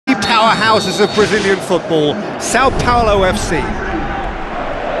powerhouses of Brazilian football, Sao Paulo FC.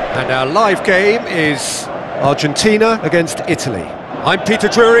 And our live game is Argentina against Italy. I'm Peter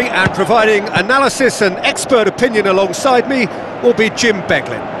Drury, and providing analysis and expert opinion alongside me will be Jim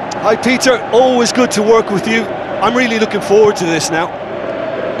Beglin. Hi Peter, always good to work with you. I'm really looking forward to this now.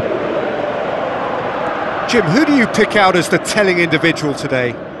 Jim, who do you pick out as the telling individual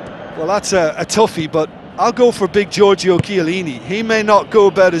today? Well, that's a toughie, but I'll go for big Giorgio Chiellini. He may not go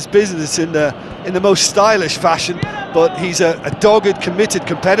about his business in the most stylish fashion, but he's a dogged, committed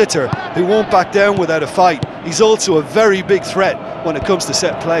competitor who won't back down without a fight. He's also a very big threat when it comes to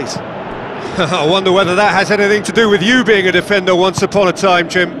set plays. I wonder whether that has anything to do with you being a defender once upon a time,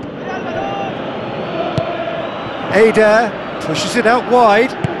 Jim. Eder pushes it out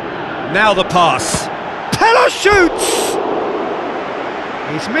wide. Now the pass. Pella shoots!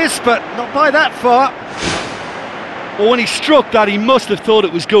 He's missed, but not by that far. Well, when he struck that, he must have thought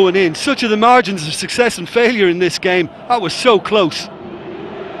it was going in. Such are the margins of success and failure in this game. That was so close.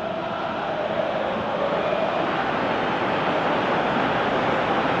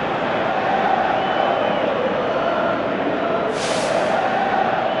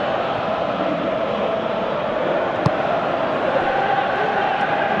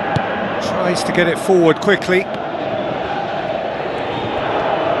 Tries to get it forward quickly.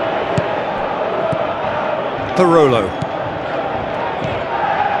 Barolo.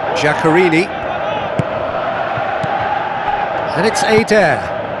 Giaccherini. And it's Eder.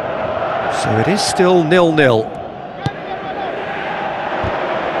 So it is still 0-0.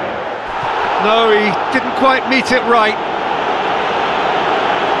 No, he didn't quite meet it right.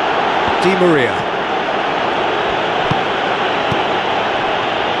 Di Maria.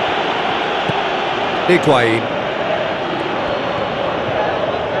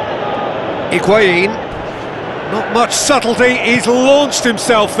 Higuain. Not much subtlety, he's launched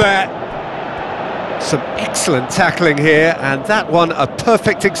himself there. Some excellent tackling here, and that one a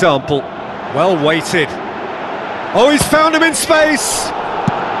perfect example. Well weighted. Oh, he's found him in space!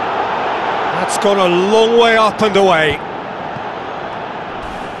 That's gone a long way up and away.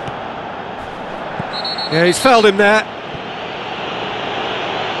 Yeah, he's fouled him there.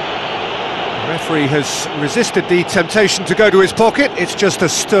 The referee has resisted the temptation to go to his pocket. It's just a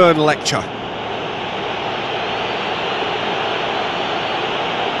stern lecture.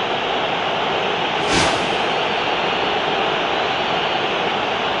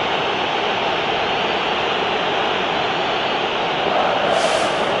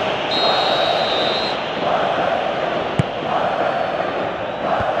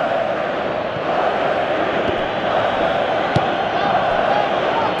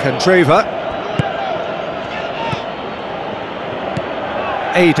 Candreva.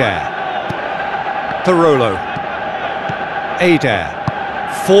 Eder. Barolo. Eder.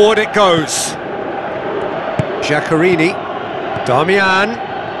 Forward it goes. Giaccherini. Damian.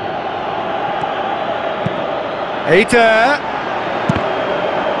 Eder.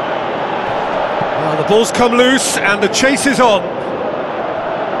 Well, the ball's come loose and the chase is on.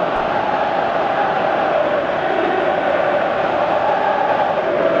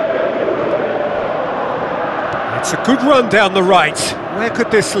 It's a good run down the right. Where could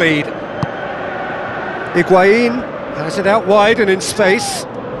this lead? Higuain has it out wide and in space.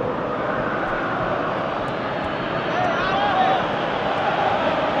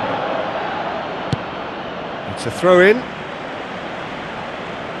 It's a throw-in.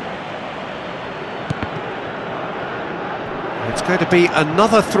 It's going to be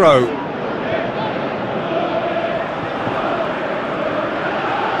another throw.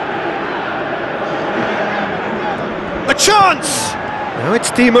 A chance! Now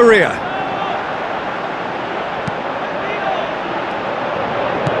it's Di Maria.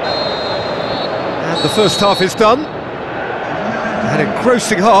 And the first half is done. An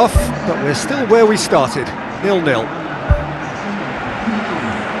engrossing half, but we're still where we started, 0-0.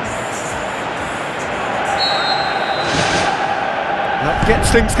 That gets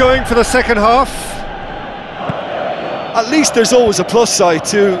things going for the second half. At least there's always a plus side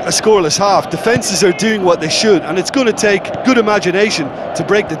to a scoreless half. Defences are doing what they should, and it's going to take good imagination to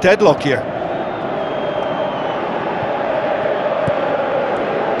break the deadlock here.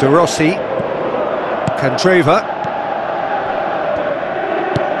 De Rossi. Candreva.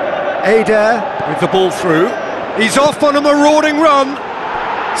 Eder with the ball through. He's off on a marauding run.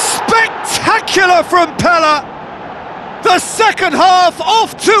 Spectacular from Pella! The second half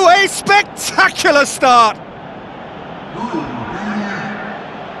off to a spectacular start.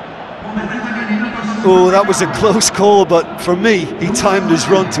 Oh, that was a close call, but for me, he timed his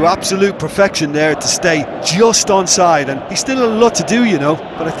run to absolute perfection there to stay just onside, and he's still a lot to do, you know,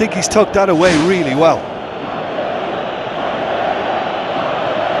 but I think he's tucked that away really well.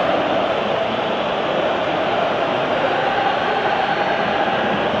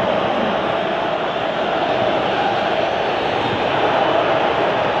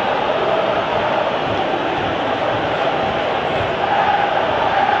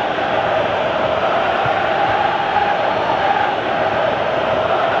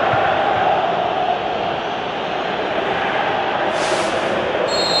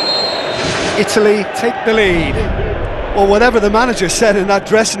 Italy take the lead. Well, whatever the manager said in that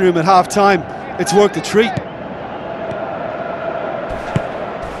dressing room at half-time, it's worked a treat.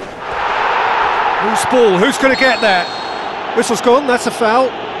 Loose ball, who's going to get there? Whistle's gone, that's a foul.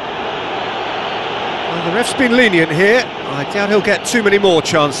 Well, the ref's been lenient here. I doubt he'll get too many more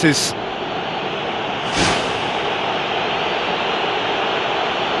chances.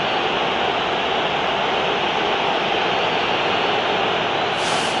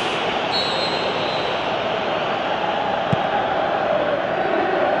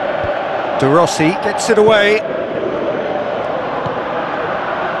 De Rossi gets it away.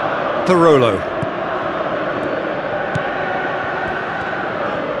 Parolo.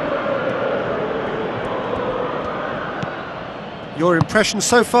 Your impression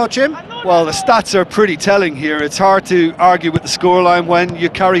so far, Jim? Well, the stats are pretty telling here. It's hard to argue with the scoreline when you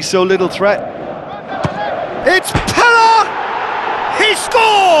carry so little threat. It's Pella! He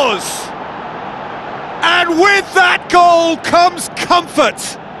scores! And with that goal comes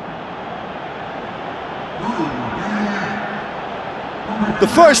comfort. The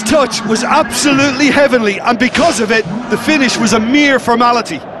first touch was absolutely heavenly, and because of it, the finish was a mere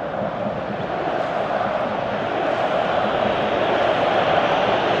formality.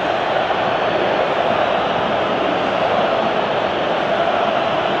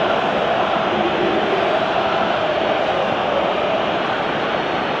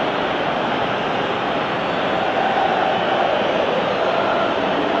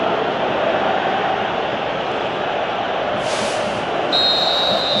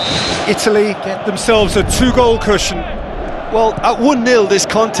 Italy get themselves a 2-goal cushion. Well, at 1-0 this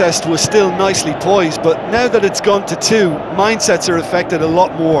contest was still nicely poised, but now that it's gone to 2, mindsets are affected a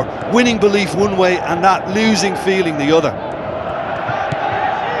lot more. Winning belief one way and that losing feeling the other.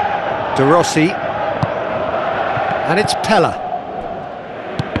 De Rossi. And it's Pella.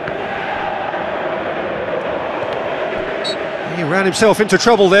 He ran himself into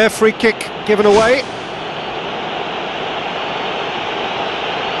trouble there, free kick given away.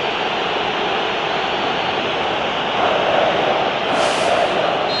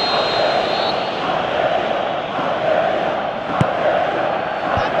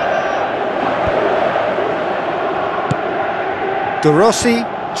 De Rossi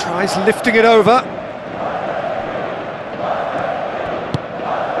tries lifting it over.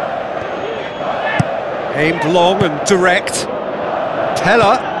 Aimed long and direct.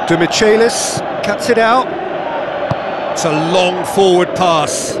 Pella, De Michelis cuts it out. It's a long forward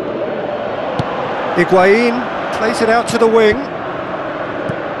pass. Higuain plays it out to the wing.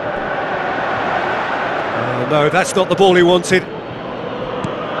 Oh no, that's not the ball he wanted.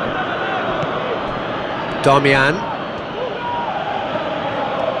 Darmian.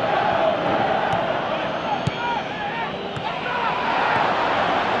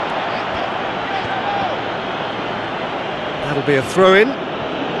 That'll be a throw-in.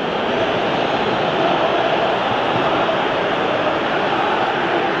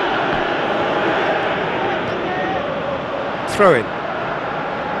 Throw-in.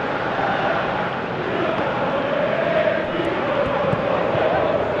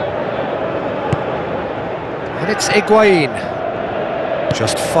 And it's Higuain.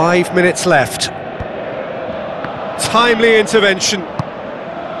 Just 5 minutes left. Timely intervention.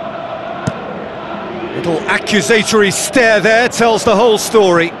 Little accusatory stare there tells the whole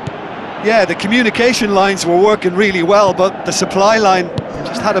story. Yeah, the communication lines were working really well, but the supply line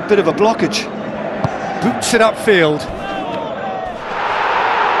just had a bit of a blockage. Boots it upfield.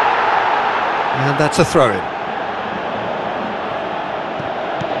 And that's a throw-in.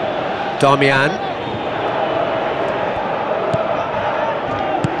 Darmian.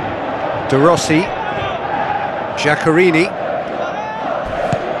 De Rossi. Giaccherini.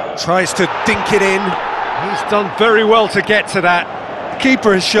 Tries to dink it in. He's done very well to get to that. The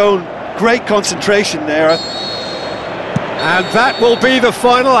keeper has shown great concentration there. And that will be the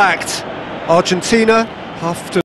final act. Argentina have to